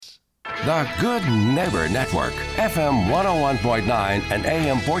The Good Neighbor Network, FM 101.9 and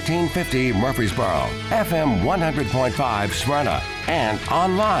AM 1450 Murfreesboro, FM 100.5 Smyrna, and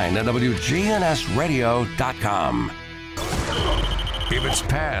online at WGNSradio.com. If it's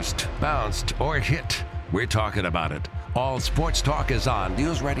passed, bounced, or hit, we're talking about it. All Sports Talk is on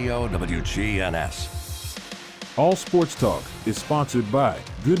News Radio WGNS. All Sports Talk is sponsored by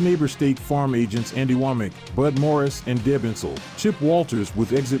Good Neighbor State Farm Agents Andy Womack, Bud Morris, and Deb Insel, Chip Walters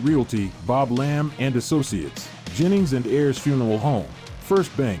with Exit Realty, Bob Lamb and Associates, Jennings and Ayers Funeral Home,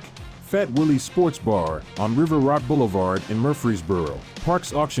 First Bank, Fat Willie's Sports Bar on River Rock Boulevard in Murfreesboro,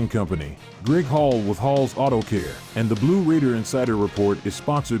 Parks Auction Company, Greg Hall with Hall's Auto Care, and the Blue Raider Insider Report is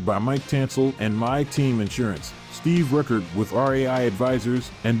sponsored by Mike Tansel and My Team Insurance, Steve Ruckert with RAI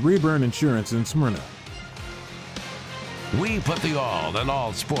Advisors, and Rayburn Insurance in Smyrna. We put the all in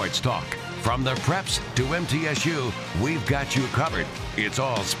all sports talk. From the preps to MTSU, we've got you covered. It's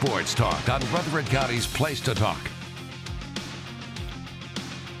All Sports Talk on Rutherford County's Place to Talk.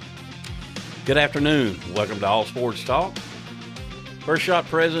 Good afternoon. Welcome to All Sports Talk. First Shot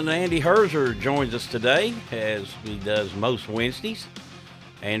President Andy Herzer joins us today, as he does most Wednesdays.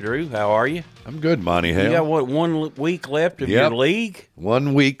 Andrew, how are you? I'm good, Monty Hale. You got, what, 1 week left of your league?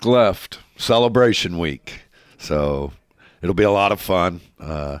 1 week left. Celebration week. So it'll be a lot of fun.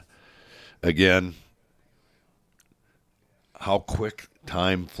 Again, how quick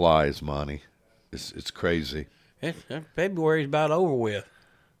time flies, Monty. It's crazy. February's about over with.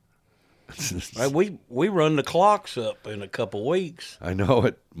 Right, we run the clocks up in a couple weeks. I know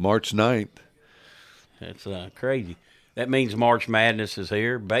it. March 9th. It's crazy. That means March Madness is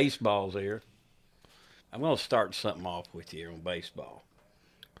here. Baseball's here. I'm going to start something off with you on baseball.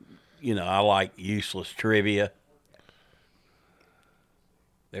 You know, I like useless trivia.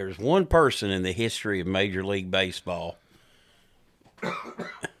 There's one person in the history of Major League Baseball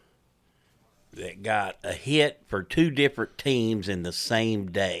that got a hit for 2 different teams in the same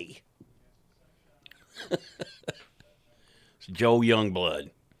day. It's Joe Youngblood.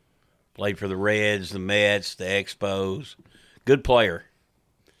 Played for the Reds, the Mets, the Expos. Good player.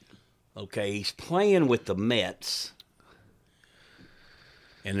 Okay, he's playing with the Mets,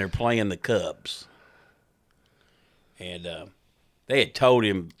 and they're playing the Cubs. And they had told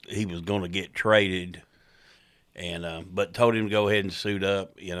him he was going to get traded, and but told him to go ahead and suit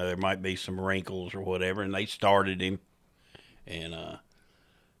up. You know, there might be some wrinkles or whatever, and they started him. And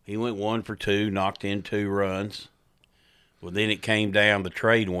he went 1 for 2, knocked in 2 runs. Well, then it came down, the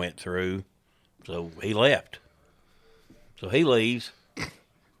trade went through, so he left. So he leaves,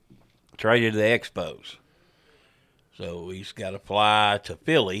 traded to the Expos. So he's got to fly to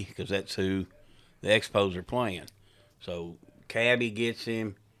Philly because that's who the Expos are playing. So Cabby gets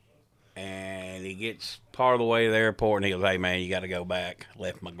him, and he gets part of the way to the airport, and he goes, "Hey, man, you got to go back.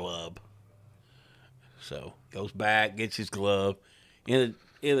 Left my glove." So goes back, gets his glove. In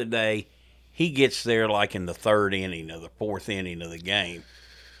the day, he gets there like in the 3rd inning or the 4th inning of the game.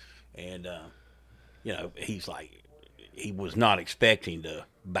 And, you know, he's like, he was not expecting to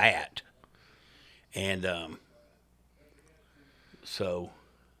bat. And so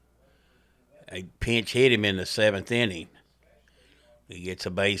a pinch hit him in the 7th inning. He gets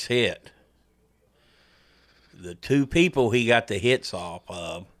a base hit. The 2 people he got the hits off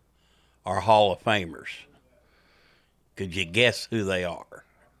of are Hall of Famers. Could you guess who they are?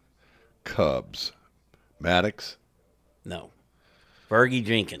 Cubs. Maddox? No. Fergie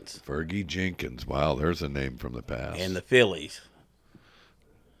Jenkins. Fergie Jenkins. Wow, there's a name from the past. And the Phillies.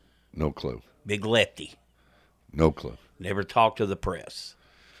 No clue. Big lefty. No clue. Never talked to the press.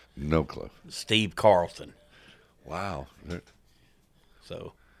 No clue. Steve Carlson. Wow.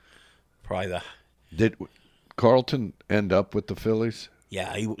 So, probably Did Carlton end up with the Phillies?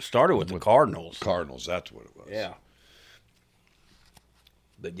 Yeah, he started with the Cardinals. Cardinals, that's what it was. Yeah.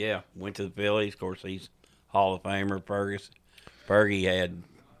 But, yeah, went to the Phillies. Of course, he's Hall of Famer, Fergie had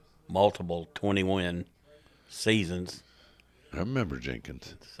multiple 20-win seasons. I remember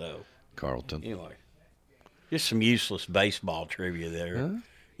Jenkins. So, Carlton. anyway, just some useless baseball trivia there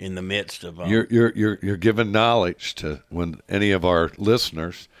in the midst of You're giving knowledge to when any of our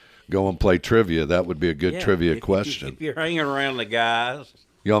listeners go and play trivia. That would be a good trivia question. If you're hanging around the guys.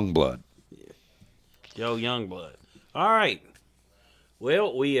 Youngblood. Joe Youngblood. All right.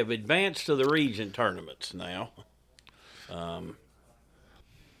 Well, we have advanced to the region tournaments now.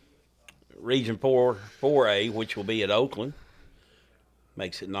 Region 4A, which will be at Oakland.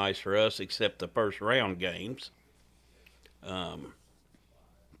 Makes it nice for us, except the first round games.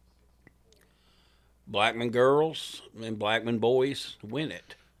 Blackman girls and Blackman boys win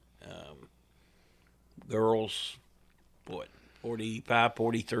it. Girls, 45,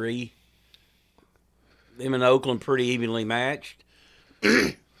 43 them and Oakland pretty evenly matched,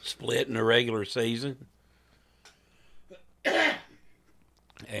 split in the regular season.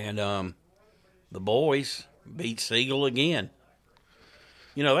 And the boys beat Siegel again.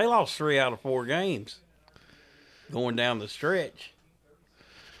 You know, they lost 3 out of 4 games going down the stretch.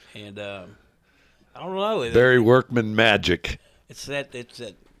 And I don't know. Barry Workman magic. It's that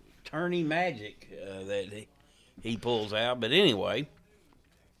tourney magic that he pulls out. But anyway,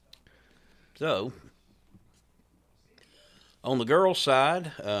 so on the girls'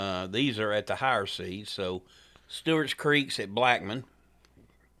 side, these are at the higher seeds. So Stewart's Creek's at Blackman.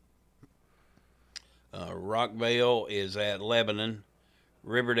 Rockvale is at Lebanon.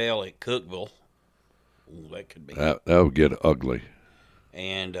 Riverdale at Cookeville. Ooh, that could be. That would get ugly.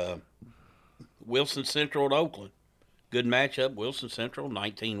 And Wilson Central at Oakland. Good matchup. Wilson Central,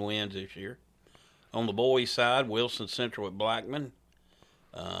 19 wins this year. On the boys' side, Wilson Central at Blackman.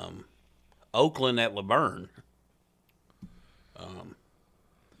 Oakland at Laverne.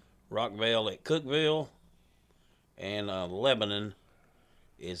 Rockvale at Cookeville. And Lebanon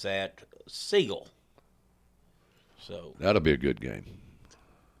is at Siegel. So that'll be a good game.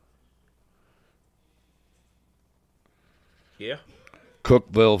 Yeah.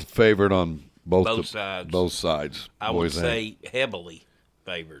 Cookeville favored on both sides. Both sides. I would say heavily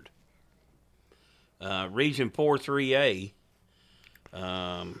favored. Region 4 3A.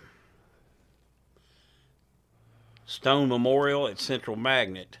 Stone Memorial at Central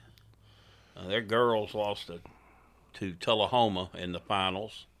Magnet. Their girls lost to Tullahoma in the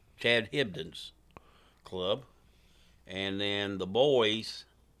finals. Chad Hibden's club. And then the boys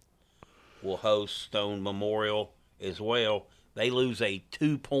will host Stone Memorial as well. They lose a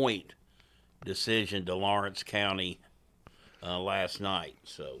 2-point decision to Lawrence County last night.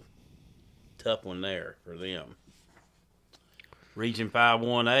 So, tough one there for them. Region 5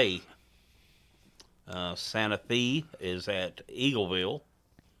 1A. Santa Fe is at Eagleville,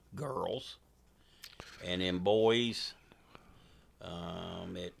 girls. And in boys,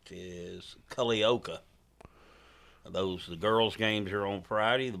 it is Culleoka. The girls' games are on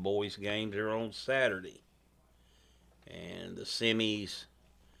Friday. The boys' games are on Saturday. And the semis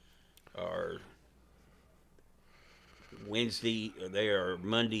are Wednesday. They are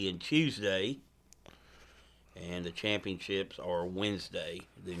Monday and Tuesday. And the championships are Wednesday.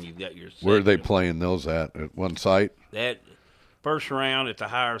 Then you've got your Where are they playing those at one site? That first round at the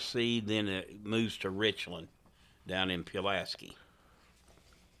higher seed, then it moves to Richland down in Pulaski.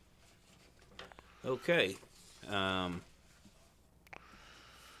 Okay.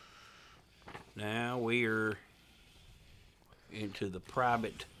 Now we are into the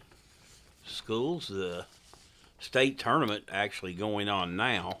private schools. The state tournament actually going on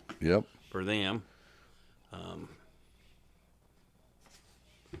now. Yep. For them.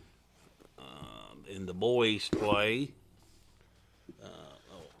 And the boys play.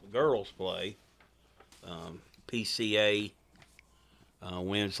 The girls play. PCA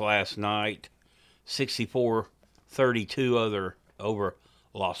wins last night. 64-32 over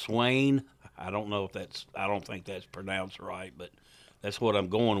Los Wayne. I don't think that's pronounced right, but that's what I'm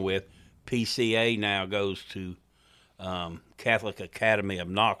going with. PCA now goes to Catholic Academy of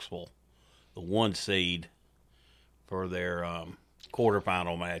Knoxville, the 1 seed, for their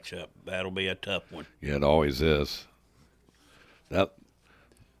quarterfinal matchup. That'll be a tough one. Yeah, it always is. That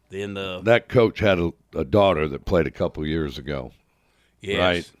coach had a daughter that played a couple years ago. Yes,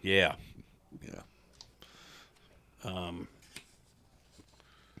 right? Yeah. Yeah.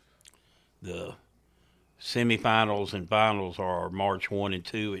 The semifinals and finals are March 1 and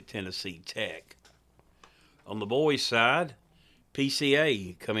 2 at Tennessee Tech. On the boys' side,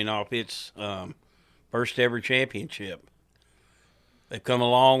 PCA coming off its first ever championship. They've come a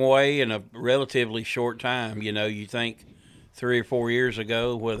long way in a relatively short time. You know, you think 3 or 4 years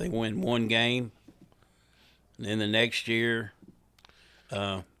ago where they win 1 game, and then the next year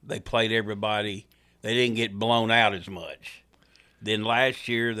they played everybody. They didn't get blown out as much. Then last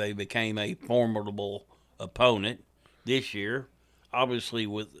year they became a formidable opponent. This year, obviously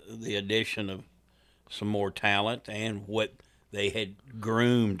with the addition of some more talent and what they had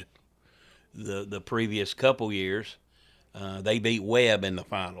groomed the previous couple years, they beat Webb in the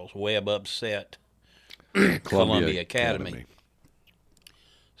finals. Webb upset Columbia Academy.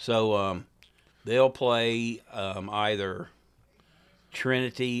 So they'll play either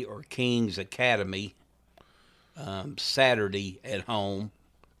Trinity or King's Academy Saturday at home.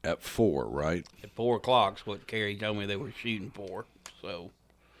 At 4, right? At 4 o'clock is what Carrie told me they were shooting for. So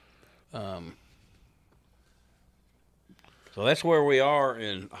that's where we are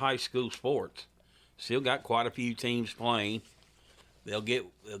in high school sports. Still got quite a few teams playing. they'll get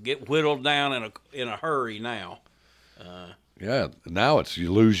whittled down in a hurry now. Yeah, now it's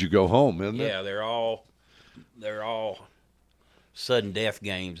you lose, you go home, isn't it? Yeah, they're all sudden death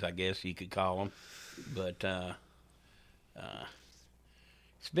games, I guess you could call them. But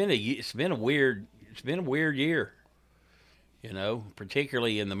it's been a weird year,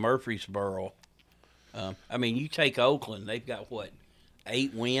 particularly in the Murfreesboro. I mean, you take Oakland; they've got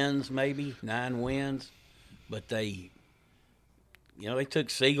 8 wins, maybe 9 wins, but they took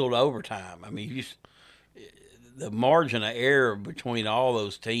Siegel to overtime. I mean, the margin of error between all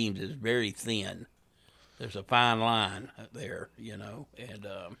those teams is very thin. There's a fine line there, and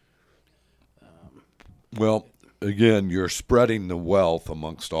well, again, you're spreading the wealth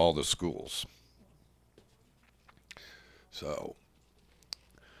amongst all the schools. So,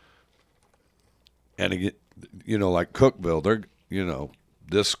 and again, like Cookeville, they're,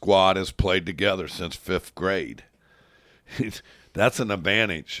 this squad has played together since 5th grade. That's an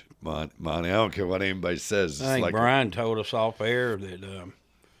advantage, Monty. I don't care what anybody says. I think Brian told us off air that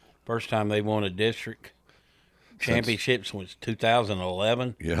first time they won a district championships was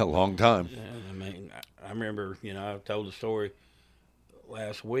 2011. Yeah, a long time. I mean, I remember, I told the story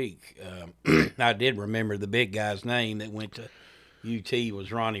last week. I did remember the big guy's name that went to UT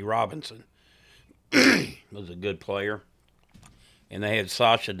was Ronnie Robinson. Was a good player. And they had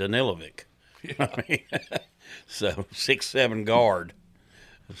Sasha Danilovic. So 6'7" guard.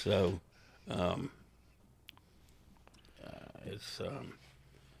 So it's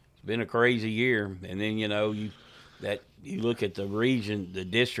been a crazy year. And then you look at the region, the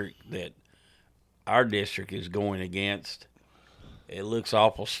district that our district is going against. It looks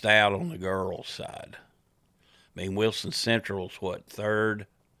awful stout on the girls' side. I mean, Wilson Central's 3rd,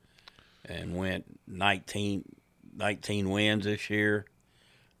 and went 19 wins this year.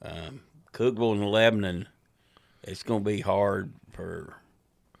 Cookeville and Lebanon, it's going to be hard for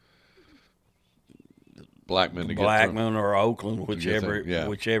Blackman to Blackman or Oakland, whichever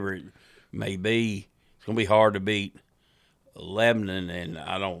it may be. It's going to be hard to beat Lebanon, and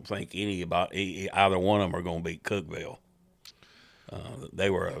I don't think either one of them are going to beat Cookeville. They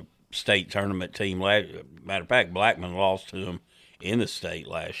were a state tournament team. Matter of fact, Blackman lost to them in the state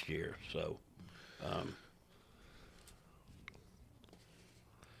last year. So,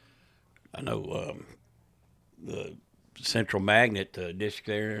 I know the Central Magnet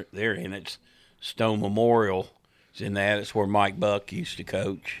district they're in. It's Stone Memorial. It's in that. It's where Mike Buck used to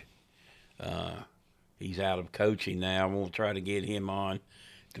coach. He's out of coaching now. We'll try to get him on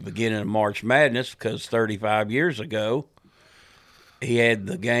at the beginning of March Madness because 35 years ago, he had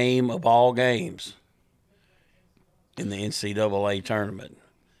the game of all games in the NCAA tournament.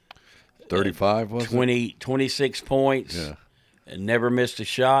 35, was 26 points, yeah. And never missed a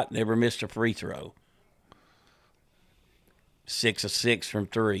shot, never missed a free throw. 6 of 6 from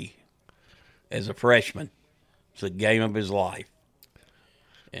 3 as a freshman. It's the game of his life.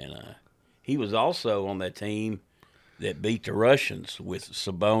 And he was also on that team that beat the Russians with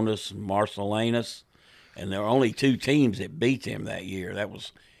Sabonis and Marcellinus. And there were only 2 teams that beat them that year. That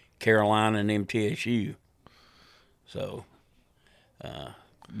was Carolina and MTSU. So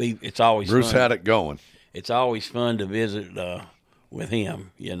it's always Bruce fun. had it going. It's always fun to visit with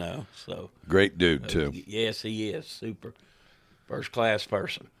him, So great dude, too. Yes, he is. Super first-class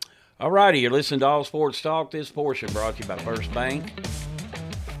person. All righty, you're listening to All Sports Talk. This portion brought to you by First Bank,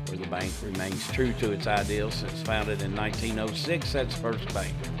 where the bank remains true to its ideals since founded in 1906. That's First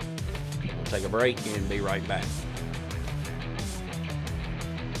Bank. We'll take a break and be right back.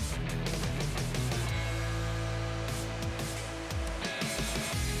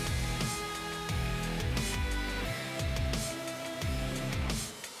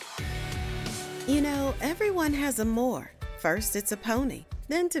 Everyone has a more. First, it's a pony.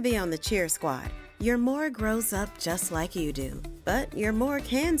 Then to be on the cheer squad. Your more grows up just like you do. But your more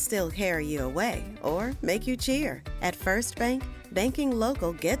can still carry you away or make you cheer. At First Bank, banking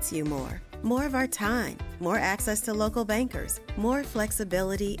local gets you more. More of our time, more access to local bankers, more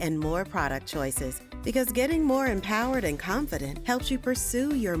flexibility, and more product choices. Because getting more empowered and confident helps you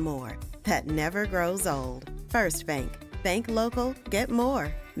pursue your more. That never grows old. First Bank. Bank local, get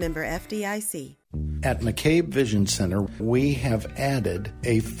more. Member FDIC. At McCabe Vision Center, we have added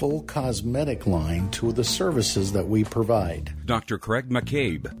a full cosmetic line to the services that we provide. Dr. Craig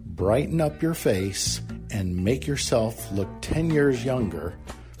McCabe. Brighten up your face and make yourself look 10 years younger.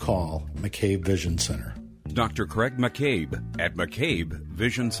 Call McCabe Vision Center. Dr. Craig McCabe at McCabe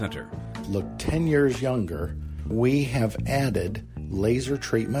Vision Center. Look 10 years younger. We have added laser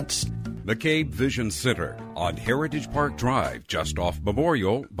treatments McCabe Vision Center on Heritage Park Drive, just off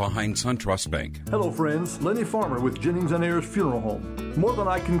Memorial, behind SunTrust Bank. Hello friends, Lenny Farmer with Jennings & Ayers Funeral Home. More than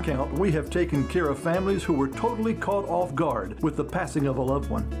I can count, we have taken care of families who were totally caught off guard with the passing of a loved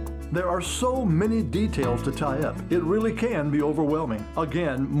one. There are so many details to tie up, it really can be overwhelming.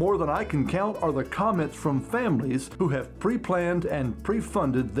 Again, more than I can count are the comments from families who have pre-planned and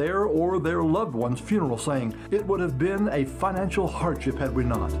pre-funded their or their loved one's funeral, saying, "It would have been a financial hardship had we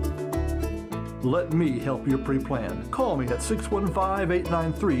not." Let me help your pre-plan. Call me at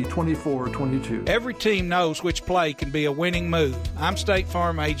 615-893-2422. Every team knows which play can be a winning move. I'm State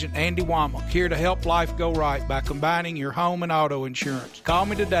Farm Agent Andy Womack, here to help life go right by combining your home and auto insurance. Call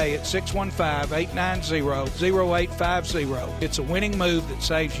me today at 615-890-0850. It's a winning move that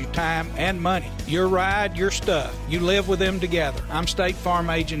saves you time and money. Your ride, your stuff. You live with them together. I'm State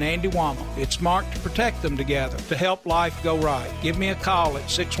Farm Agent Andy Womack. It's smart to protect them together, to help life go right. Give me a call at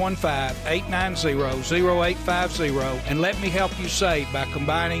 615-890-0850 and let me help you save by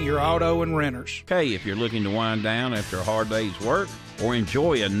combining your auto and renters. Okay, if you're looking to wind down after a hard day's work or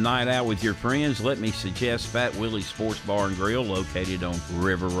enjoy a night out with your friends, let me suggest Fat Willie's Sports Bar and Grill, located on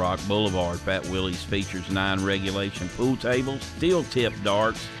River Rock Boulevard. Fat Willie's features 9 regulation pool tables, steel tip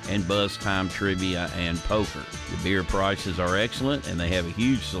darts, and buzz time trivia and poker. The beer prices are excellent, and they have a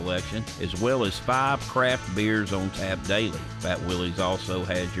huge selection, as well as 5 craft beers on tap daily. Fat Willie's also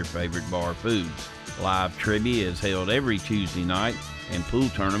has your favorite bar foods. Live trivia is held every Tuesday night, and pool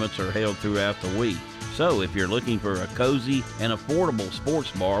tournaments are held throughout the week. So if you're looking for a cozy and affordable sports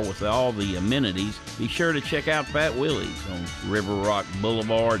bar with all the amenities, be sure to check out Fat Willie's on River Rock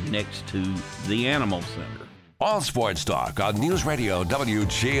Boulevard next to the Animal Center. All Sports Talk on News Radio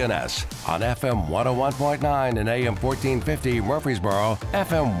WGNS on FM 101.9 and AM 1450 Murfreesboro,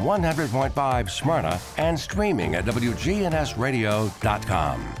 FM 100.5 Smyrna, and streaming at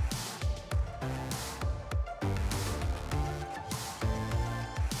WGNSradio.com.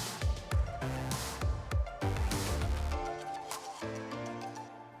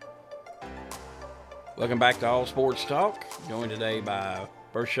 Welcome back to All Sports Talk, joined today by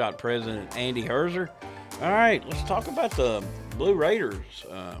First Shot President Andy Herzer. All right, let's talk about the Blue Raiders.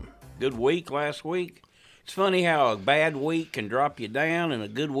 Good week last week. It's funny how a bad week can drop you down and a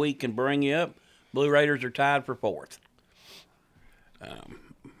good week can bring you up. Blue Raiders are tied for 4th,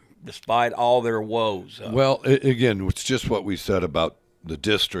 despite all their woes. Well, again, it's just what we said about the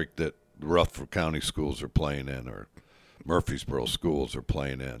district that Rutherford County schools are playing in, or Murfreesboro schools are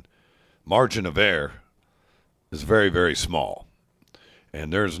playing in. Margin of error is very, very small.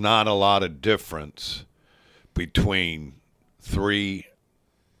 And there's not a lot of difference between 3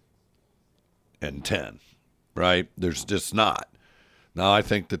 and 10, right? There's just not. Now, I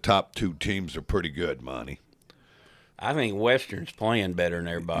think the top 2 teams are pretty good, Monty. I think Western's playing better than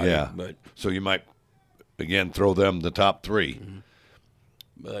everybody. Yeah. But so you might, again, throw them the top 3. Mm-hmm.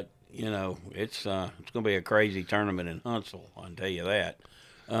 But, you know, it's going to be a crazy tournament in Huntsville, I can tell you that.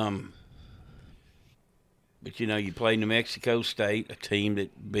 But, you know, you play New Mexico State, a team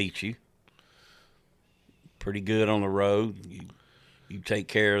that beat you. Pretty good on the road. You take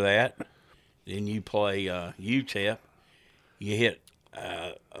care of that. Then you play UTEP. You hit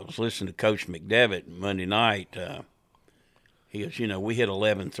I was listening to Coach McDevitt Monday night. He goes, you know, we hit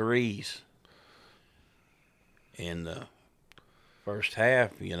 11 threes in the first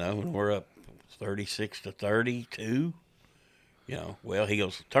half, you know, and we're up 36-32. You know, well, he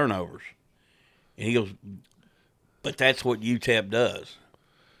goes, turnovers. And he goes, but that's what UTEP does.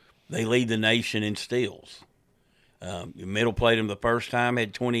 They lead the nation in steals. Middle played them the first time,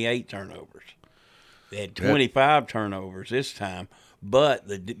 had 28 turnovers. They had 25 turnovers this time, but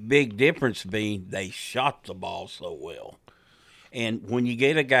the big difference being they shot the ball so well. And when you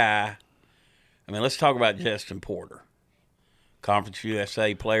get a guy, I mean, let's talk about Justin Porter. Conference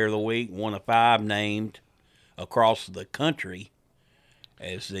USA Player of the Week, 1 of 5 named across the country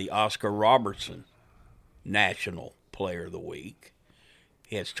as the Oscar Robertson National Player of the Week.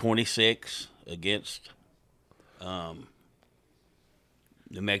 He has 26 against New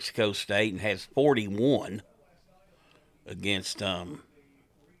Mexico State and has 41 against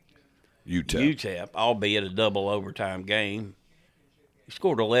UTEP, albeit a double overtime game. He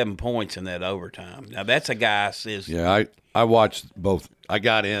scored 11 points in that overtime. Now, that's a guy says. Yeah, I watched both. I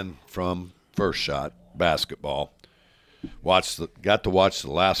got in from First Shot basketball. Got to watch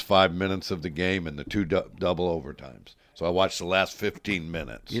the last 5 minutes of the game and the 2 double overtimes. So I watched the last 15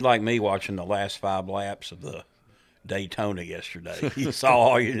 minutes. You like me watching the last 5 laps of the Daytona yesterday. You saw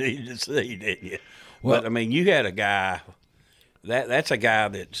all you needed to see, didn't you? Well, but, I mean, you had a guy that's a guy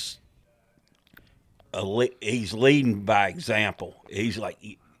he's leading by example. He's like,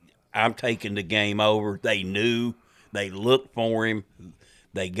 I'm taking the game over. They knew. They looked for him.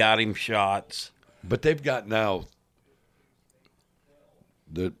 They got him shots. But they've got now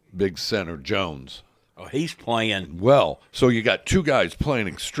the big center, Jones. Oh, he's playing well. So you got two guys playing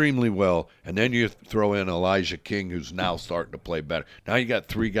extremely well, and then you throw in Elijah King, who's now starting to play better. Now you got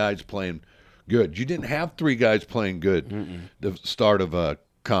three guys playing good. You didn't have three guys playing good the start of a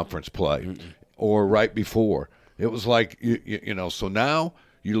conference play or right before. It was like, you know, so now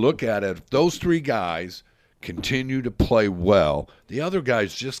you look at it, if those three guys continue to play well, the other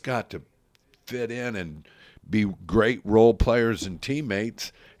guys just got to fit in and be great role players and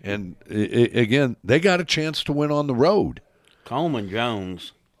teammates. And, again, they got a chance to win on the road. Coleman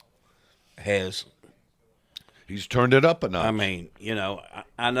Jones has – he's turned it up a notch. I mean, you know,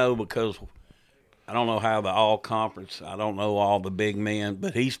 I know because I don't know how the all-conference – I don't know all the big men,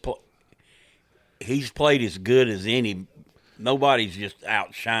 but he's played as good as any – nobody's just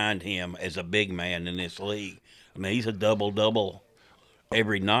outshined him as a big man in this league. I mean, he's a double-double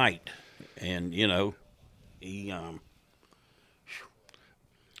every night. And, you know, he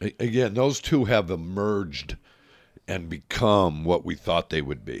again, those two have emerged and become what we thought they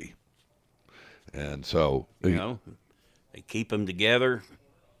would be. And so, you know, they keep them together.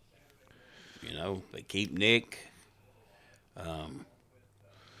 You know, they keep Nick. They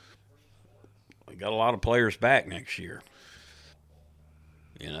got a lot of players back next year.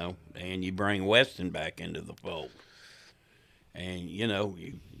 You know, and you bring Weston back into the fold. And, you know,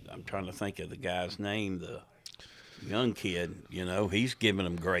 I'm trying to think of the guy's name, the young kid. You know, he's giving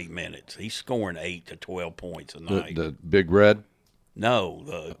them great minutes. He's scoring 8 to 12 points a night. The Big Red? No,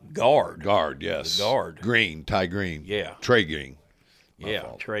 the guard. Guard, yes. The guard. Green, Ty Green. Yeah. Trey Green. Yeah,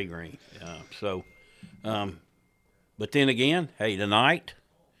 Trey Green. But then again, hey, tonight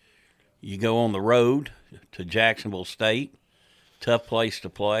you go on the road to Jacksonville State. Tough place to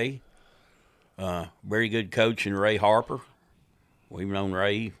play. Very good coach in Ray Harper. We've known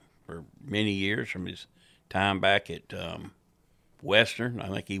Ray for many years from his time back at Western. I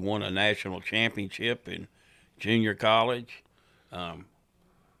think he won a national championship in junior college.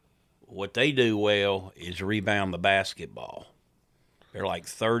 What they do well is rebound the basketball. They're like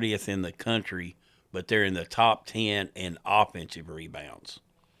 30th in the country, but they're in the top 10 in offensive rebounds.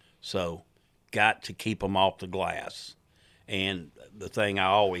 So got to keep them off the glass. And the thing I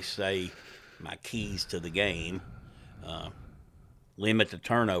always say, my keys to the game, limit the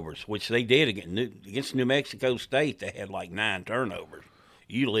turnovers, which they did against New Mexico State. They had like 9 turnovers.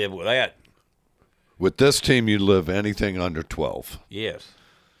 You live with that. With this team, you live anything under 12. Yes.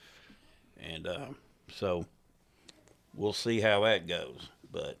 And so we'll see how that goes.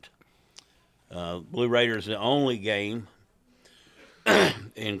 But Blue Raiders the only game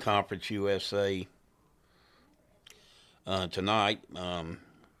in Conference USA tonight.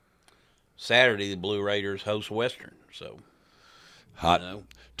 Saturday, the Blue Raiders host Western. So hot, you know,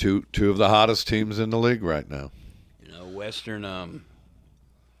 two of the hottest teams in the league right now. You know, Western.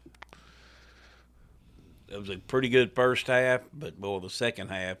 It was a pretty good first half, but boy, the second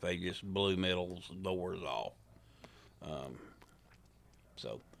half they just blew middle's doors off.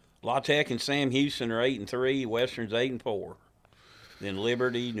 So, La Tech and Sam Houston are 8-3. Western's 8-4. Then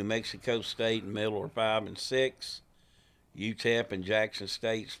Liberty, New Mexico State, and Middle are 5-6. UTEP and Jackson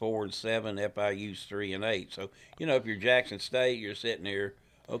State's 4-7. FIU's 3-8. So, you know, if you're Jackson State, you're sitting there,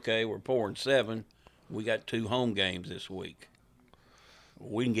 okay, we're 4-7. We got 2 home games this week.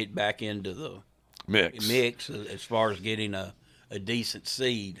 We can get back into the mix as far as getting a decent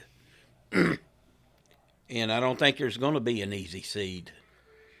seed. And I don't think there's going to be an easy seed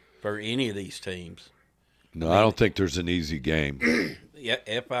for any of these teams. No, I don't think there's an easy game. Yeah,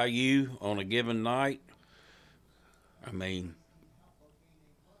 FIU on a given night, I mean,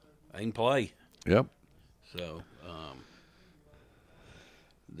 they can play. Yep. So,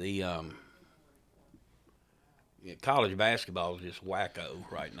 college basketball is just wacko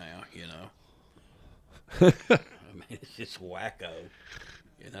right now, you know. I mean, it's just wacko,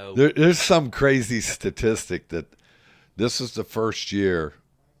 you know. There's some crazy statistic that this is the first year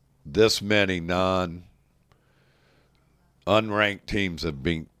this many unranked teams have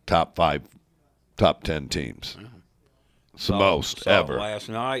been top 10 teams. It's the most ever. Last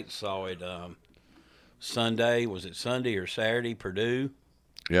night, saw it Sunday. Was it Sunday or Saturday? Purdue.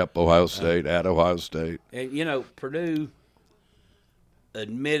 Yep, Ohio State, at Ohio State. And, you know, Purdue,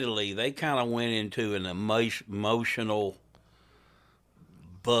 admittedly, they kind of went into an emotional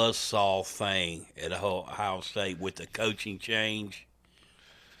buzzsaw thing at Ohio State with the coaching change,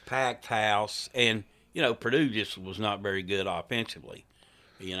 packed house, and, you know, Purdue just was not very good offensively.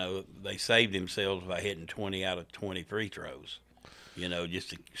 You know, they saved themselves by hitting 20 out of 20 free throws.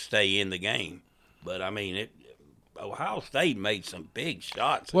 just to stay in the game. But, I mean, Ohio State made some big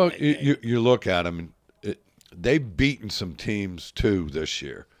shots. Well, you look at them, and they've beaten some teams, too, this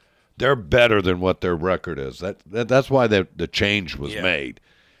year. They're better than what their record is. That's why the change was made.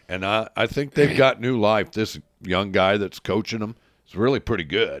 And I think they've got new life. This young guy that's coaching them is really pretty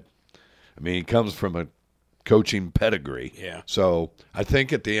good. I mean, he comes from a coaching pedigree. Yeah. So I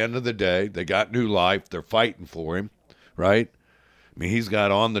think at the end of the day, they got new life. They're fighting for him, right? I mean, he's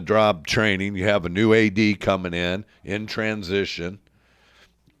got on-the-job training. You have a new AD coming in transition.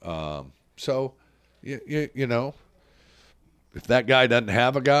 So, you know, if that guy doesn't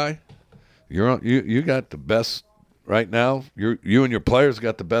have a guy, you got the best right now. You and your players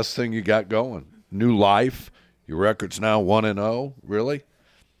got the best thing you got going. New life. Your record's now 1-0. Really?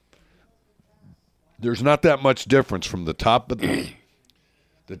 There's not that much difference from the top of the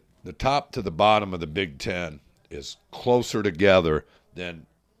top to the bottom of the Big Ten is closer together than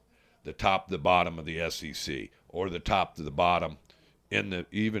the top to the bottom of the SEC or the top to the bottom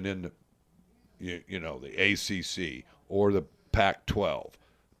even in the ACC or the Pac-12.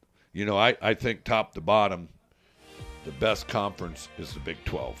 You know, I think top to bottom, the best conference is the Big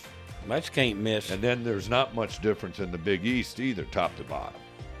 12. Much can't miss. And then there's not much difference in the Big East either, top to bottom.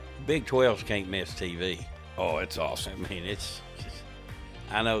 Big 12s can't miss TV. Oh, it's awesome. I mean, it's just,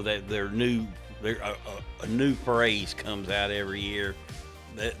 I know that a new phrase comes out every year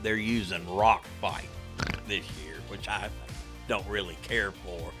that they're using rock fight this year, which I don't really care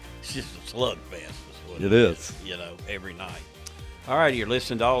for. It's just a slugfest. It is. Every night. All right, you're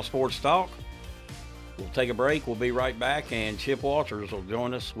listening to All Sports Talk. We'll take a break. We'll be right back, and Chip Walters will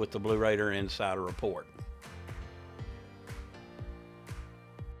join us with the Blue Raider Insider Report.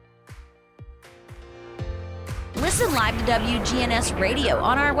 Listen live to WGNS Radio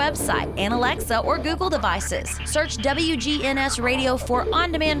on our website and Alexa or Google devices. Search WGNS Radio for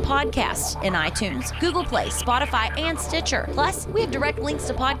on-demand podcasts in iTunes, Google Play, Spotify, and Stitcher. Plus, we have direct links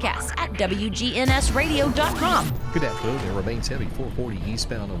to podcasts at WGNSradio.com. Good afternoon. It remains heavy 440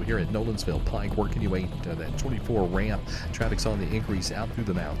 eastbound over here at Nolensville Pike, working your way to that 24 ramp. Traffic's on the increase out through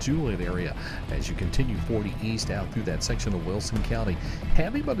the Mount Juliet area as you continue 40 east out through that section of Wilson County.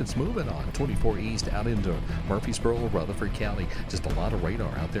 Heavy, but it's moving on 24 east out into Murfreesboro, Rutherford County. Just a lot of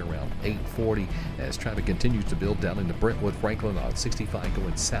radar out there around 840 as traffic continues to build down into Brentwood, Franklin on 65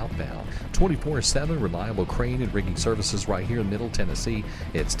 going southbound. 24/7 reliable crane and rigging services right here in Middle Tennessee.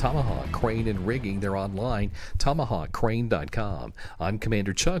 It's Tomahawk Crane and Rigging. They're online, tomahawkcrane.com. I'm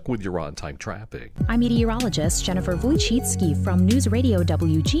Commander Chuck with your on-time traffic. I'm meteorologist Jennifer Wojcicki from News Radio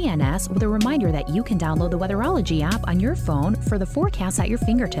WGNS with a reminder that you can download the Weatherology app on your phone for the forecast at your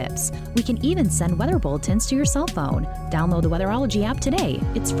fingertips. We can even send weather bulletins to your cell phone. Download the Weatherology app today.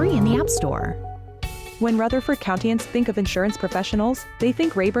 It's free in the App Store. When Rutherford Countyans think of insurance professionals, they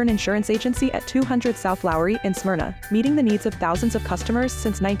think Rayburn Insurance Agency at 200 South Lowry in Smyrna, meeting the needs of thousands of customers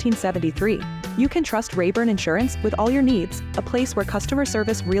since 1973. You can trust Rayburn Insurance with all your needs, a place where customer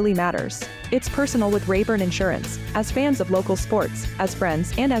service really matters. It's personal with Rayburn Insurance, as fans of local sports, as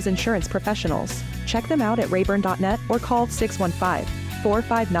friends, and as insurance professionals. Check them out at rayburn.net or call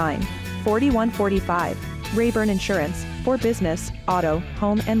 615-459-4145. Rayburn Insurance, for business, auto,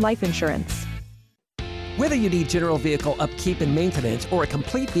 home, and life insurance. Whether you need general vehicle upkeep and maintenance or a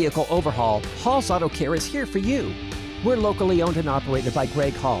complete vehicle overhaul, Hall's Auto Care is here for you. We're locally owned and operated by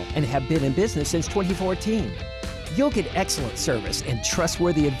Greg Hall and have been in business since 2014. You'll get excellent service and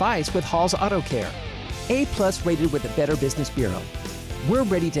trustworthy advice with Hall's Auto Care. A+ rated with the Better Business Bureau. We're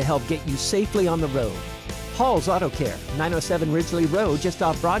ready to help get you safely on the road. Hall's Auto Care, 907 Ridgely Road, just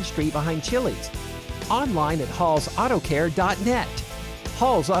off Broad Street behind Chili's. Online at hallsautocare.net.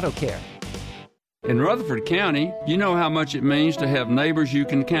 Hall's Auto Care. In Rutherford County, you know how much it means to have neighbors you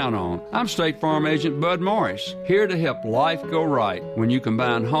can count on. I'm State Farm Agent Bud Morris, here to help life go right when you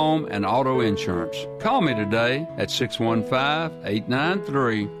combine home and auto insurance. Call me today at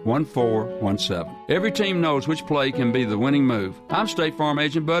 615-893-1417. Every team knows which play can be the winning move. I'm State Farm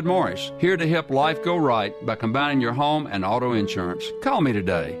Agent Bud Morris, here to help life go right by combining your home and auto insurance. Call me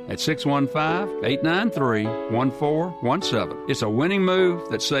today at 615-893-1417. It's a winning move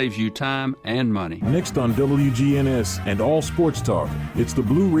that saves you time and money. Next on WGNS and All Sports Talk, it's the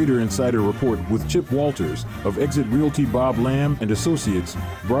Blue Raider Insider Report with Chip Walters of Exit Realty Bob Lamb and Associates,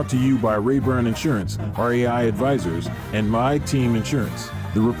 brought to you by Rayburn Insurance, RAI Advisors, and My Team Insurance.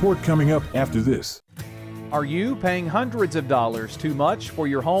 The report coming up after this. Are you paying hundreds of dollars too much for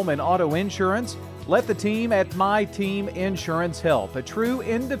your home and auto insurance? Let the team at My Team Insurance help, a true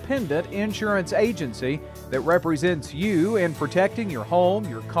independent insurance agency that represents you in protecting your home,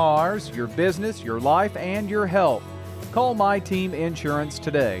 your cars, your business, your life, and your health. Call My Team Insurance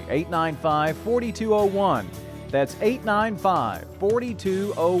today, 895-4201. That's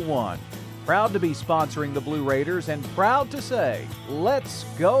 895-4201. Proud to be sponsoring the Blue Raiders and proud to say, let's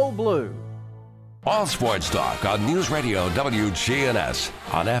go Blue. All Sports Talk on News Radio WGNS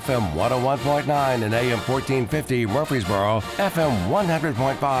on FM 101.9 and AM 1450 Murfreesboro, FM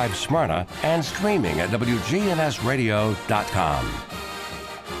 100.5 Smyrna, and streaming at WGNSradio.com.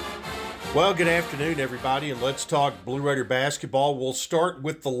 Well, good afternoon, everybody, and let's talk Blue Raider basketball. We'll start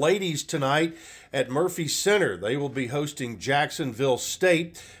with the ladies tonight at Murphy Center. They will be hosting Jacksonville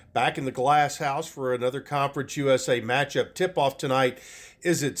State back in the Glass House for another Conference USA matchup. Tip-off tonight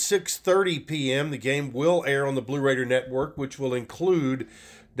is at 6:30 p.m. The game will air on the Blue Raider Network, which will include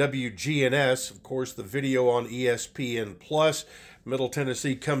WGNS. Of course, the video on ESPN+. Middle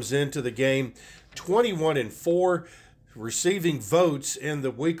Tennessee comes into the game 21-4, receiving votes in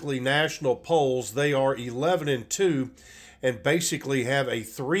the weekly national polls. They are 11-2 and basically have a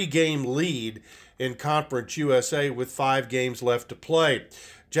 3-game lead in Conference USA with 5 games left to play.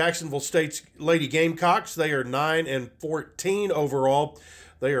 Jacksonville State's Lady Gamecocks, they are 9-14 overall.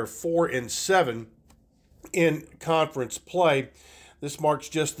 They are 4-7 in conference play. This marks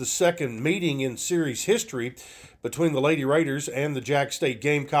just the second meeting in series history between the Lady Raiders and the Jack State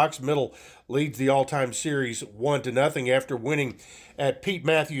Gamecocks. Middle leads the all-time series 1-0 after winning at Pete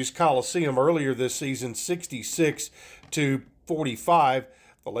Matthews Coliseum earlier this season, 66-45.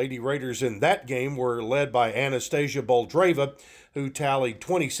 The Lady Raiders in that game were led by Anastasia Boldreva, who tallied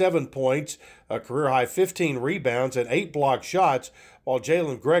 27 points, a career-high 15 rebounds, and 8 blocked shots, while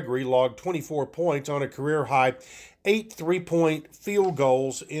Jalen Gregory logged 24 points on a career-high 8 3-point field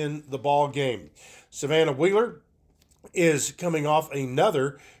goals in the ball game. Savannah Wheeler is coming off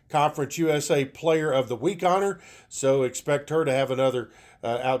another Conference USA Player of the Week honor, so expect her to have another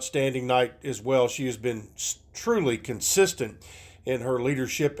outstanding night as well. She has been truly consistent in her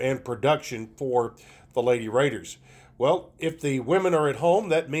leadership and production for the Lady Raiders. Well, if the women are at home,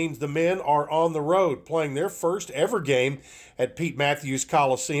 that means the men are on the road playing their first ever game at Pete Matthews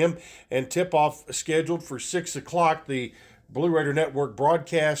Coliseum, and tip-off scheduled for 6 o'clock. The Blue Raider Network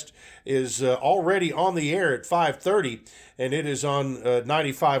broadcast is already on the air at 5:30, and it is on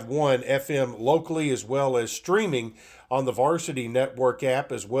 95.1 FM locally, as well as streaming on the Varsity Network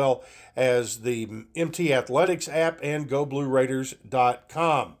app, as well as the MT Athletics app and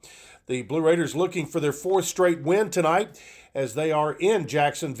GoBlueRaiders.com. The Blue Raiders looking for their 4th straight win tonight as they are in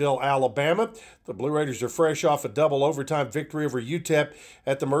Jacksonville, Alabama. The Blue Raiders are fresh off a double overtime victory over UTEP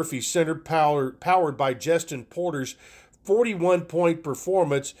at the Murphy Center, powered by Justin Porter's 41-point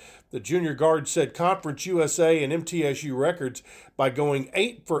performance. The junior guard set Conference USA and MTSU records by going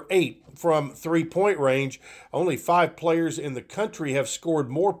 8 for 8 from three-point range. Only 5 players in the country have scored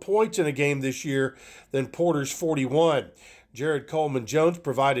more points in a game this year than Porter's 41. Jared Coleman-Jones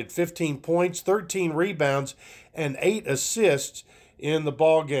provided 15 points, 13 rebounds, and 8 assists in the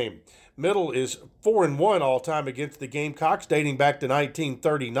ball game. Middle is 4-1 all-time against the Gamecocks, dating back to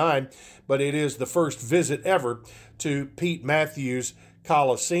 1939, but it is the first visit ever to Pete Matthews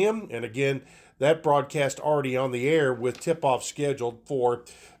Coliseum. And again, that broadcast already on the air with tip-off scheduled for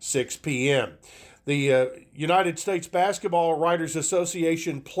 6 p.m. The United States Basketball Writers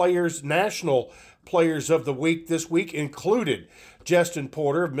Association Players National Players of the Week this week included Justin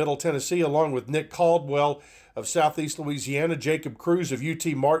Porter of Middle Tennessee, along with Nick Caldwell of Southeast Louisiana, Jacob Cruz of UT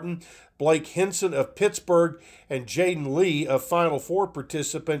Martin, Blake Henson of Pittsburgh, and Jaden Lee of Final Four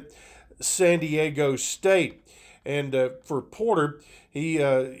participant San Diego State. And for Porter, he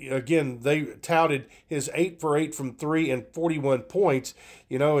again, they touted his 8 for 8 from 3 and 41 points.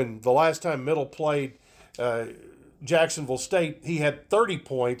 You know, and the last time Middle played Jacksonville State, he had 30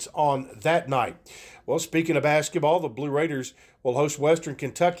 points on that night. Well, speaking of basketball, the Blue Raiders will host Western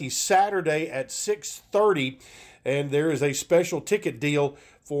Kentucky Saturday at 6:30, and there is a special ticket deal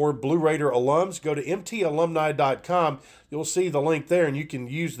for Blue Raider alums. Go to mtalumni.com. You'll see the link there, and you can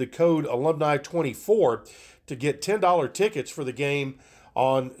use the code alumni24 to get $10 tickets for the game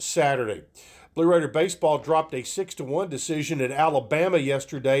on Saturday. Blue Raider baseball dropped a 6-1 decision at Alabama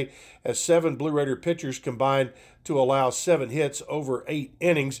yesterday as 7 Blue Raider pitchers combined to allow 7 hits over 8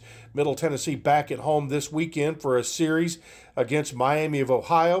 innings. Middle Tennessee back at home this weekend for a series against Miami of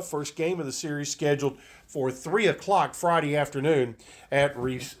Ohio. First game of the series scheduled for 3 o'clock Friday afternoon at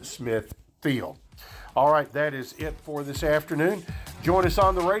Reese Smith Field. All right, that is it for this afternoon. Join us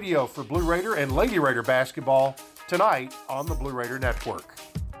on the radio for Blue Raider and Lady Raider basketball tonight on the Blue Raider Network.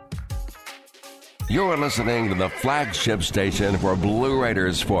 You're listening to the flagship station for Blue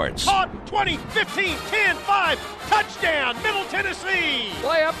Raiders sports. Caught 20, 15, 10, 5, touchdown, Middle Tennessee.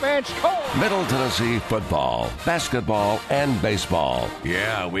 Play up and score. Middle Tennessee football, basketball, and baseball.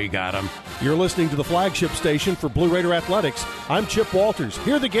 Yeah, we got them. You're listening to the flagship station for Blue Raider Athletics. I'm Chip Walters.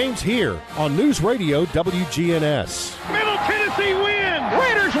 Hear the games here on News Radio WGNS. Middle Tennessee win.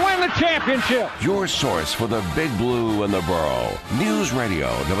 Raiders win the championship. Your source for the Big Blue and the Borough. News Radio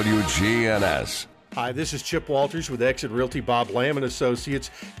WGNS. Hi, this is Chip Walters with Exit Realty Bob Lamb &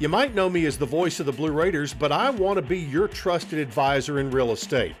 Associates. You might know me as the voice of the Blue Raiders, but I want to be your trusted advisor in real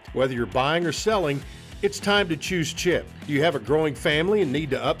estate. Whether you're buying or selling, it's time to choose Chip. Do you have a growing family and need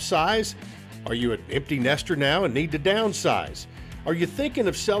to upsize? Are you an empty nester now and need to downsize? Are you thinking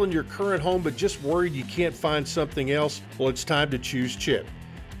of selling your current home but just worried you can't find something else? Well, it's time to choose Chip.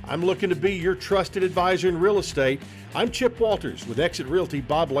 I'm looking to be your trusted advisor in real estate. I'm Chip Walters with Exit Realty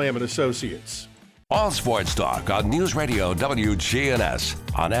Bob Lamb & Associates. All Sports Talk on News Radio WGNS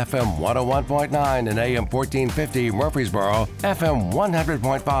on FM 101.9 and AM 1450 Murfreesboro, FM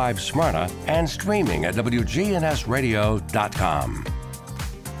 100.5 Smyrna, and streaming at WGNSradio.com.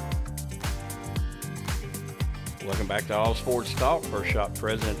 Welcome back to All Sports Talk. First Shot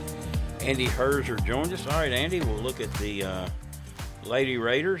President Andy Herzer joined us. All right, Andy, we'll look at the Lady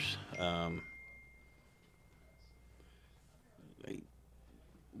Raiders.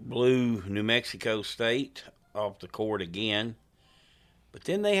 Blew New Mexico State off the court again. But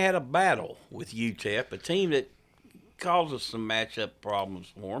then they had a battle with UTEP, a team that causes some matchup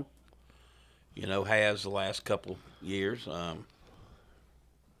problems for them. You know, has the last couple years.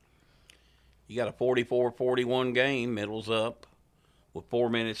 You got a 44-41 game, middle's up, with 4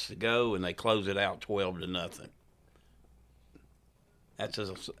 minutes to go, and they close it out 12-0. That's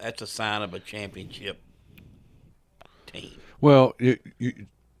a sign of a championship team. Well,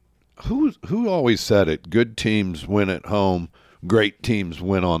 who always said it? Good teams win at home. Great teams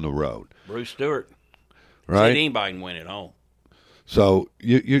win on the road. Bruce Stewart. Right? Said anybody can win at home. So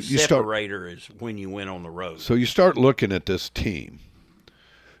you separator is when you win on the road. So you start looking at this team,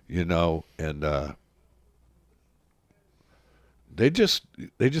 you know, and they just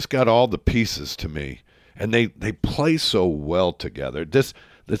got all the pieces to me, and they play so well together.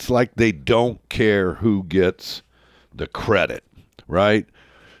 It's like they don't care who gets the credit, right?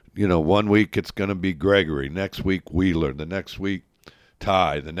 You know, one week it's going to be Gregory, next week Wheeler, the next week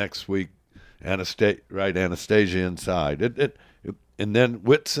Ty, the next week Anastasia inside. And then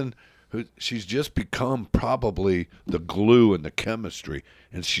Whitson, she's just become probably the glue and the chemistry,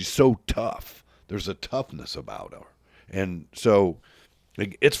 and she's so tough. There's a toughness about her. And so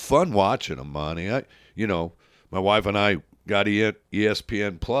it's fun watching them, Monty. My wife and I got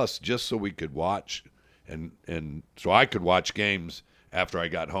ESPN Plus just so we could watch, and so I could watch games after I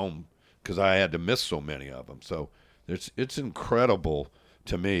got home because I had to miss so many of them. So it's incredible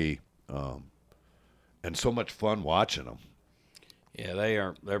to me, and so much fun watching them.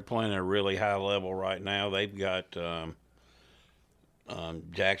 Yeah, they're playing at a really high level right now. They've got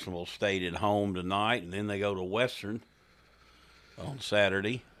Jacksonville State at home tonight, and then they go to Western on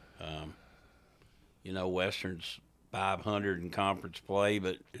Saturday. Western's 500 in conference play,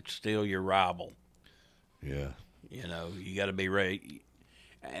 but it's still your rival. Yeah. You got to be ready.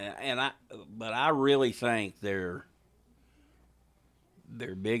 But I really think their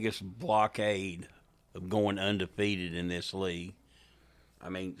biggest blockade of going undefeated in this league. I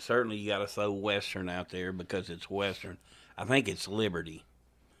mean, certainly you got to throw Western out there because it's Western. I think it's Liberty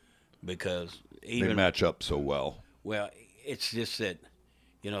because they match up so well. Well, it's just that,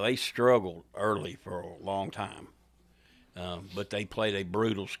 they struggled early for a long time, but they played a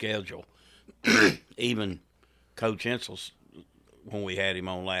brutal schedule. Even Coach Insel, when we had him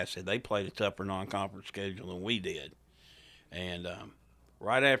on last, said they played a tougher non-conference schedule than we did. And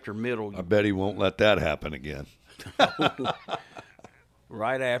right after middle, I bet he won't let that happen again.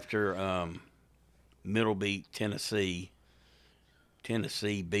 Right after middle beat Tennessee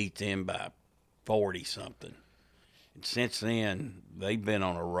beat them by 40-something. And since then, they've been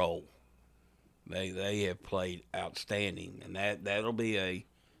on a roll. They have played outstanding, and that'll be a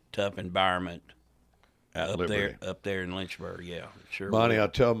tough environment up there in Lynchburg. Yeah, sure. Monty, I'll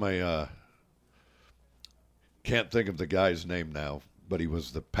tell my can't think of the guy's name now, but he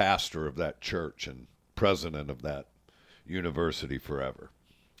was the pastor of that church and president of that university forever.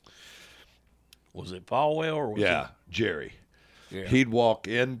 Was it Falwell or was it? Jerry. Yeah. He'd walk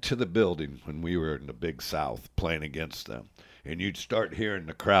into the building when we were in the Big South playing against them, and you'd start hearing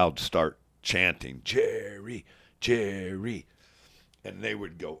the crowd start chanting, "Jerry, Jerry," and they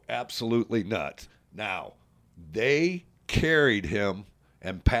would go absolutely nuts. Now, they carried him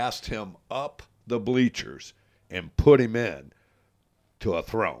and passed him up the bleachers and put him in to a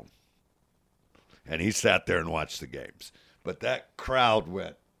throne. And he sat there and watched the games. But that crowd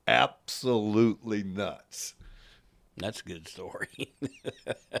went absolutely nuts. That's a good story.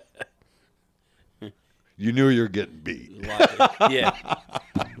 You knew you were getting beat. Yeah.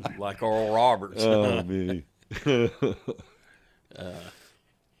 Like Oral Roberts. Oh, me.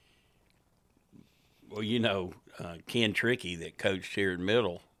 Well, you know, Ken Trickey that coached here at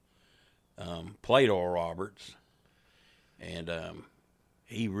Middle played Oral Roberts. And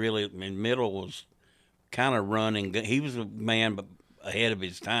he really, Middle was kind of running. He was a man ahead of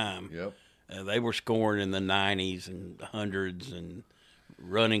his time. Yep. They were scoring in the 90s and 100s and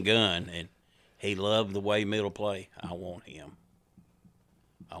running gun. And he loved the way Middle play. I want him.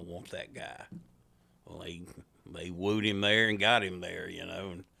 I want that guy. Well, they wooed him there and got him there, you know,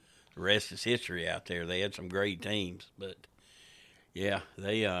 and the rest is history out there. They had some great teams, but yeah,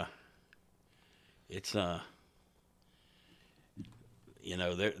 it's you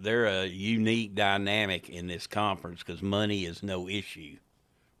know, they're a unique dynamic in this conference because money is no issue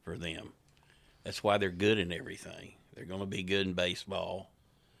for them. That's why they're good in everything. They're going to be good in baseball.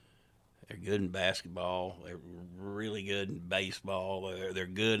 They're good in basketball. They're really good in baseball. They're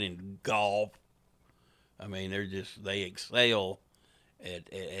good in golf. I mean, they excel at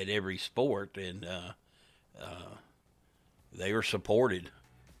every sport, and they are supported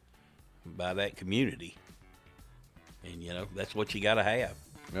by that community. And, you know, that's what you got to have.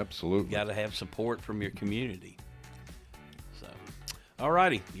 Absolutely. You got to have support from your community. So, all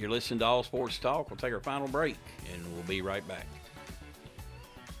righty. You're listening to All Sports Talk. We'll take our final break, and we'll be right back.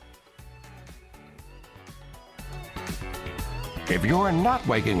 If you're not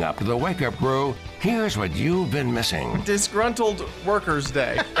waking up to the Wake Up Crew, here's what you've been missing. Disgruntled Workers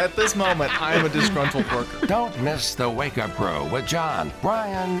Day. At this moment, I am a disgruntled worker. Don't miss the Wake Up Crew with John,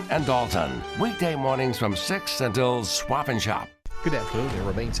 Brian, and Dalton. Weekday mornings from 6 until Swap and Shop. Good afternoon. It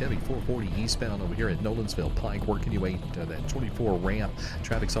remains heavy 440 eastbound over here at Nolensville Pike, working your way to that 24 ramp.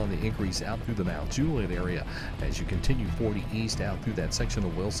 Traffic's on the increase out through the Mount Juliet area as you continue 40 east out through that section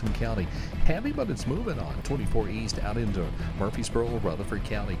of Wilson County. Heavy, but it's moving on 24 east out into Murfreesboro, Rutherford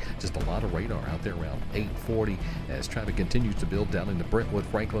County. Just a lot of radar out there around 840 as traffic continues to build down into Brentwood,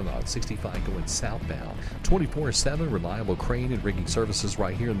 Franklin on 65 going southbound. 24/7 reliable crane and rigging services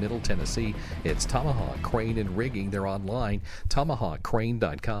right here in Middle Tennessee. It's Tomahawk Crane and Rigging. They're online.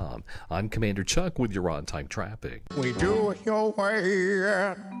 TomahawkCrane.com. I'm Commander Chuck with your on-time traffic. We do it your way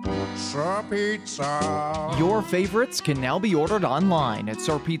at Sir Pizza. Your favorites can now be ordered online at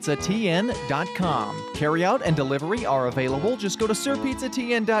SirPizzaTN.com. Carryout and delivery are available. Just go to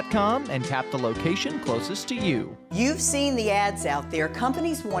SirPizzaTN.com and tap the location closest to you. You've seen the ads out there,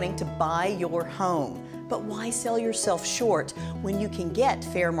 companies wanting to buy your home. But why sell yourself short when you can get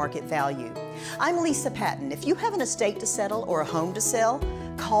fair market value? I'm Lisa Patton. If you have an estate to settle or a home to sell,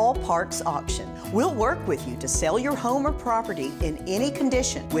 call Parks Auction. We'll work with you to sell your home or property in any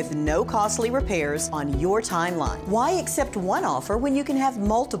condition with no costly repairs on your timeline. Why accept one offer when you can have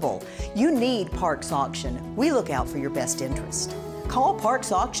multiple? You need Parks Auction. We look out for your best interest. Call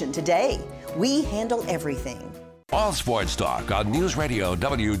Parks Auction today. We handle everything. All Sports Talk on News Radio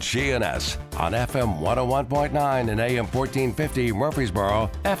WGNS on FM 101.9 and AM 1450 Murfreesboro,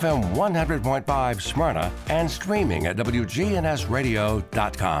 FM 100.5 Smyrna, and streaming at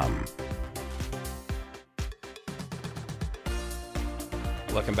WGNSradio.com.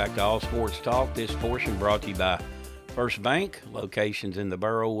 Welcome back to All Sports Talk. This portion brought to you by First Bank, locations in the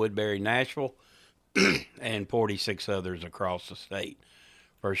borough, Woodbury, Nashville, and 46 others across the state.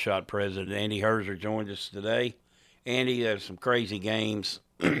 First Shot President Andy Herzer joined us today. Andy, there's some crazy games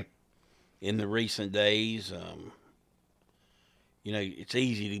in the recent days. You know, it's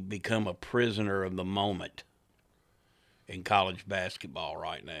easy to become a prisoner of the moment in college basketball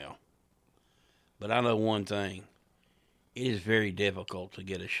right now. But I know one thing. It is very difficult to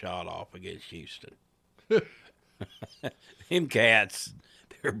get a shot off against Houston. Them cats,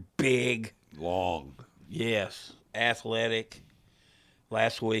 they're big. Long. Yes, athletic.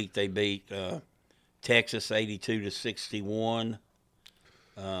 Last week they beat Texas 82-61.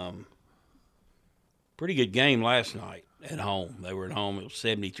 Pretty good game last night at home. They were at home. It was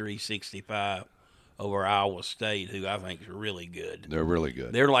 73-65 over Iowa State, who I think is really good. They're really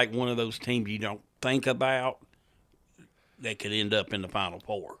good. They're like one of those teams you don't think about that could end up in the Final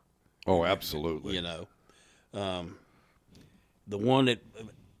Four. Oh, absolutely. You know, the one that,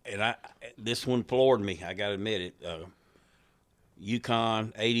 and this one floored me. I got to admit it.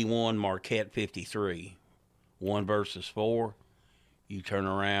 UConn 81, Marquette 53, 1 versus 4. You turn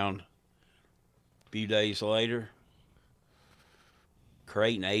around a few days later,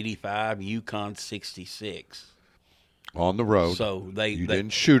 Creighton 85, UConn 66. On the road. So they didn't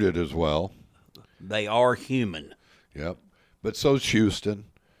shoot it as well. They are human. Yep. But so's Houston.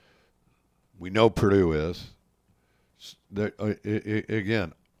 We know Purdue is.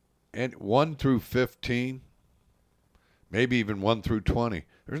 Again, and 1 through 15, maybe even 1 through 20.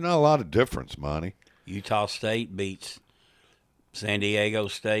 There's not a lot of difference, Monty. Utah State beats San Diego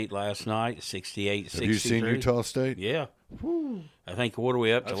State last night, 68-63. Have you seen Utah State? Yeah. I think, what are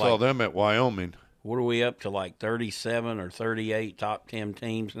we up to? I saw them at Wyoming. What are we up to, like 37 or 38 top 10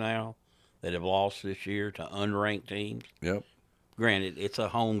 teams now that have lost this year to unranked teams? Yep. Granted, it's a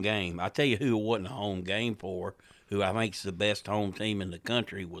home game. I tell you who it wasn't a home game for, who I think is the best home team in the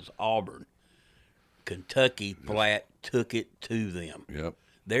country, was Auburn. Kentucky flat took it to them. Yep.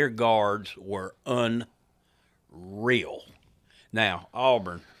 Their guards were unreal. Now,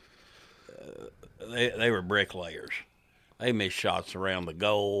 Auburn, they were bricklayers. They missed shots around the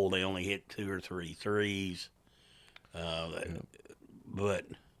goal. They only hit 2 or 3 threes. But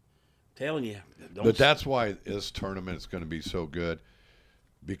telling you. But that's why this tournament is going to be so good,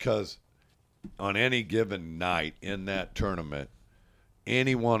 because on any given night in that tournament,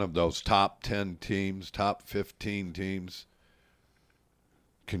 any one of those top 10 teams, top 15 teams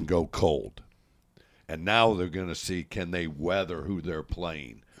can go cold. And now they're going to see, can they weather who they're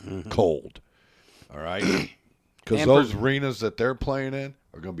playing cold. All right? Because those arenas that they're playing in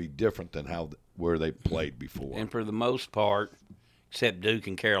are going to be different than where they played before. And for the most part, except Duke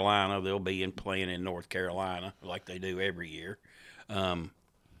and Carolina, they'll be playing in North Carolina like they do every year.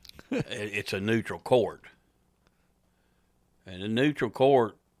 It's a neutral court. And a neutral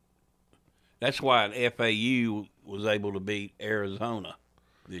court, that's why FAU was able to beat Arizona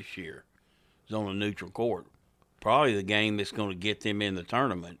this year. It's on a neutral court. Probably the game that's going to get them in the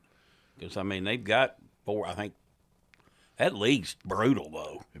tournament. Because, I mean, they've got 4, I think. That league's brutal,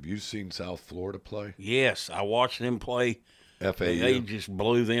 though. Have you seen South Florida play? Yes, I watched them play. FAU. They just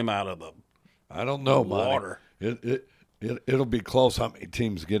blew them out of the I don't know, water. It'll be close how many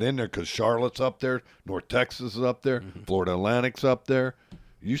teams get in there, because Charlotte's up there, North Texas is up there, Florida Atlantic's up there.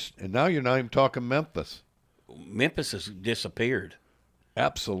 And now you're not even talking Memphis. Memphis has disappeared.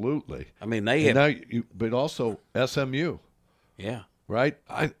 Absolutely. I mean, they have. But also SMU. Yeah. Right?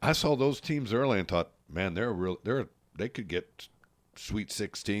 I saw those teams early and thought, man, they could get Sweet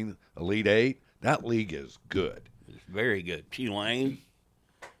 16, Elite 8. That league is good. It's very good. Tulane.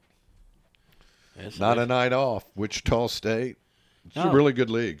 Not a night off. Wichita State. It's a really good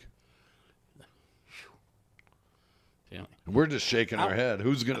league. Yeah. We're just shaking our head.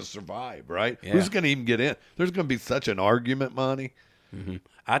 Who's going to survive, right? Yeah. Who's going to even get in? There's going to be such an argument, Monty. Mm-hmm.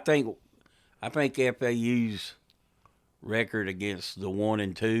 I think FAU's record against the 1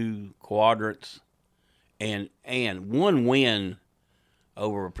 and 2 quadrants and one win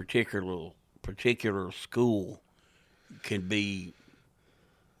over a particular school can be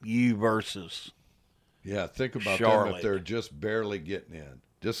you versus think about Charlotte. them if they're just barely getting in.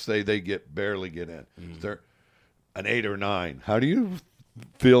 Just say they barely get in. If they're an 8 or 9. How do you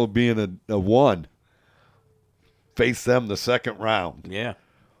feel being a 1? Face them the second round. Yeah.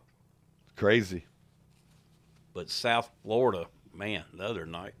 Crazy. But South Florida, man, the other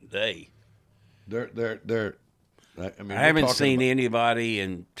day. They're I mean, I haven't seen anybody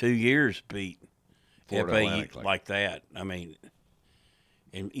in 2 years beat Florida FAU Atlantic like that. I mean,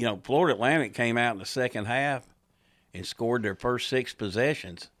 and Florida Atlantic came out in the second half and scored their first 6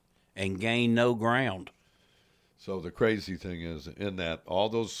 possessions and gained no ground. So the crazy thing is, in that all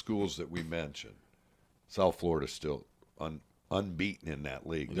those schools that we mentioned, South Florida's still unbeaten in that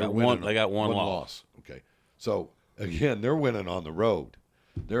league. They got one loss. Okay. So, again, they're winning on the road.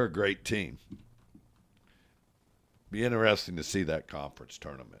 They're a great team. Be interesting to see that conference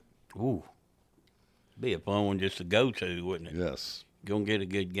tournament. Ooh. Be a fun one just to go to, wouldn't it? Yes. Gonna get a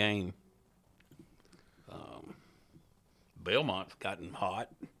good game. Belmont's gotten hot.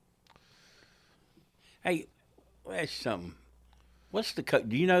 Hey, that's something. What's the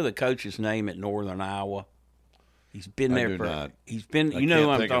do you know the coach's name at Northern Iowa? He's been there for. Not. He's been. I You know can't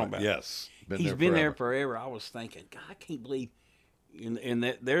who I'm think of talking it. about. Yes. He's been there forever. I was thinking, God, I can't believe, and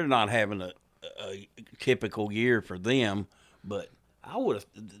that they're not having a typical year for them. But I would have.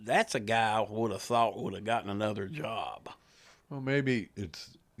 That's a guy I would have thought would have gotten another job. Well, maybe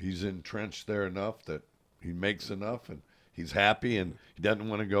he's entrenched there enough that he makes enough and he's happy and he doesn't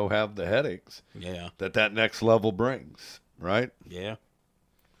want to go have the headaches. Yeah. That next level brings, right? Yeah.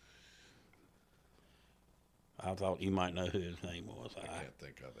 I thought you might know who his name was. I can't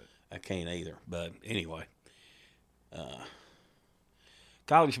think of it. I can't either. But anyway,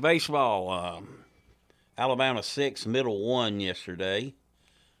 college baseball, Alabama 6, Middle 1 yesterday.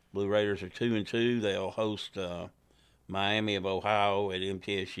 Blue Raiders are 2-2. They'll host Miami of Ohio at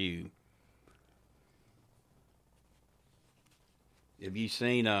MTSU. Have you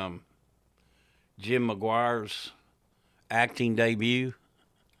seen Jim McGuire's acting debut?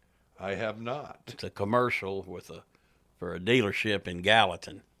 I have not. It's a commercial for a dealership in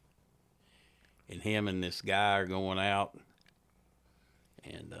Gallatin. And him and this guy are going out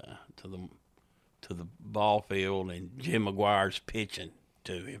and to the ball field, and Jim McGuire's pitching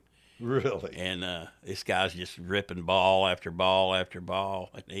to him. Really? And this guy's just ripping ball after ball after ball,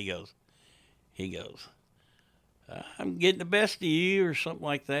 and he goes, I'm getting the best of you, or something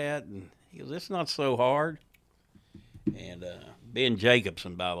like that. And he goes, it's not so hard. And Ben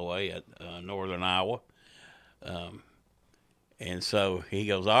Jacobson, by the way, at Northern Iowa. And so he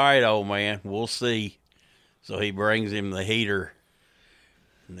goes, all right, old man, we'll see. So he brings him the heater,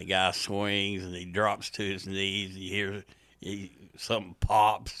 and the guy swings, and he drops to his knees. You hear something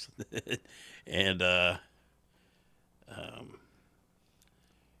pops. And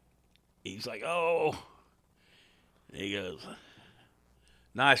he's like, oh. And he goes,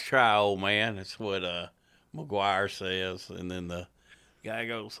 nice try, old man. That's what McGuire says. And then the guy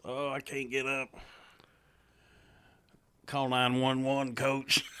goes, oh, I can't get up. Call 911,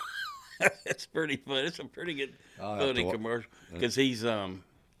 coach. It's pretty fun. It's a pretty good, funny commercial. Because he goes,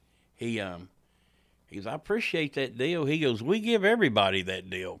 I appreciate that deal. He goes, we give everybody that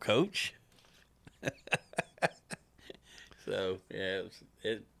deal, coach. So, yeah,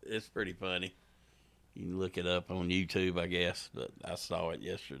 it's pretty funny. You can look it up on YouTube, I guess, but I saw it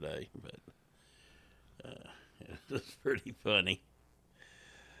yesterday. But it's pretty funny.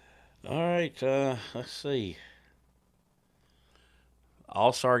 All right, let's see.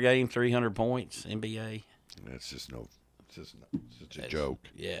 All-Star game, 300 points, NBA. It's just a joke.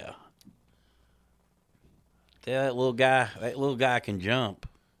 Yeah. That little guy can jump.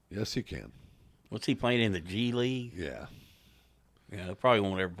 Yes, he can. What's he playing in the G League? Yeah. Yeah, probably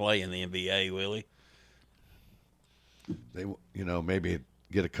won't ever play in the NBA, will he? They, maybe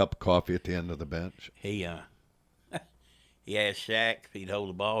get a cup of coffee at the end of the bench. He asked Shaq if he'd hold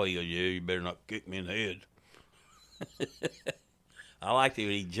the ball. He goes, yeah, you better not kick me in the head. I liked it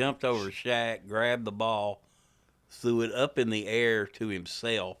when he jumped over Shaq, grabbed the ball, threw it up in the air to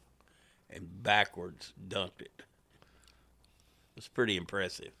himself, and backwards dunked it. It was pretty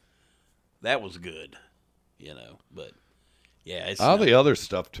impressive. That was good, but yeah. It's all the other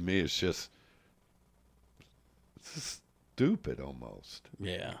stuff to me is just stupid almost.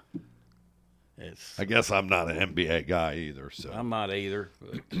 Yeah. I guess I'm not an NBA guy either, so. I'm not either,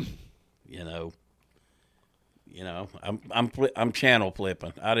 but I'm channel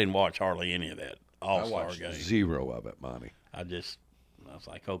flipping. I didn't watch hardly any of that All-Star game. Zero of it, Monty. I was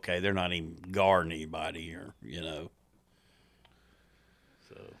like, okay, they're not even guarding anybody here,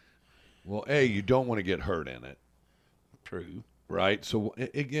 So. Well, you don't want to get hurt in it. True. Right? So,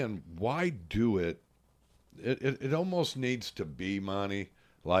 again, why do it? It almost needs to be, Monty,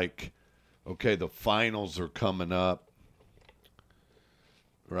 like, okay, the finals are coming up,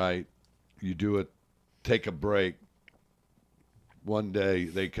 right? You do it, take a break. One day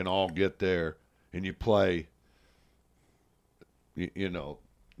they can all get there, and you play, the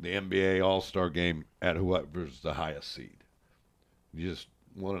NBA All-Star game at whoever's the highest seed. You just,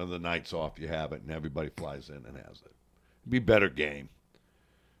 one of the nights off, you have it, and everybody flies in and has it. It'd be a better game.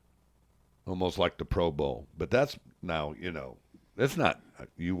 Almost like the Pro Bowl. But that's now, that's not,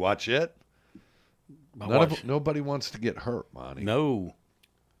 you watch it. Nobody wants to get hurt, Monty. No,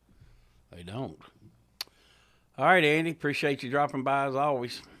 they don't. All right, Andy, appreciate you dropping by as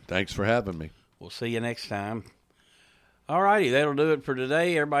always. Thanks for having me. We'll see you next time. All righty, that'll do it for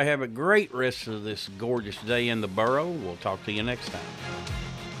today. Everybody have a great rest of this gorgeous day in the borough. We'll talk to you next time.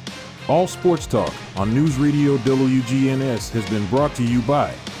 All Sports Talk on News Radio WGNS has been brought to you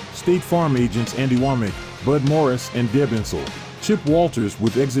by State Farm agents Andy Womack, Bud Morris, and Deb Insel. Chip Walters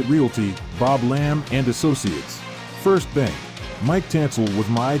with Exit Realty, Bob Lamb and Associates. First Bank, Mike Tansel with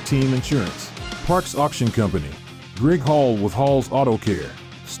My Team Insurance. Parks Auction Company, Greg Hall with Hall's Auto Care.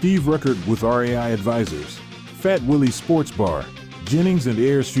 Steve Ruckert with RAI Advisors. Fat Willie's Sports Bar, Jennings and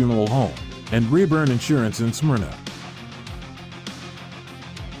Ayers Funeral Home, and Rayburn Insurance in Smyrna.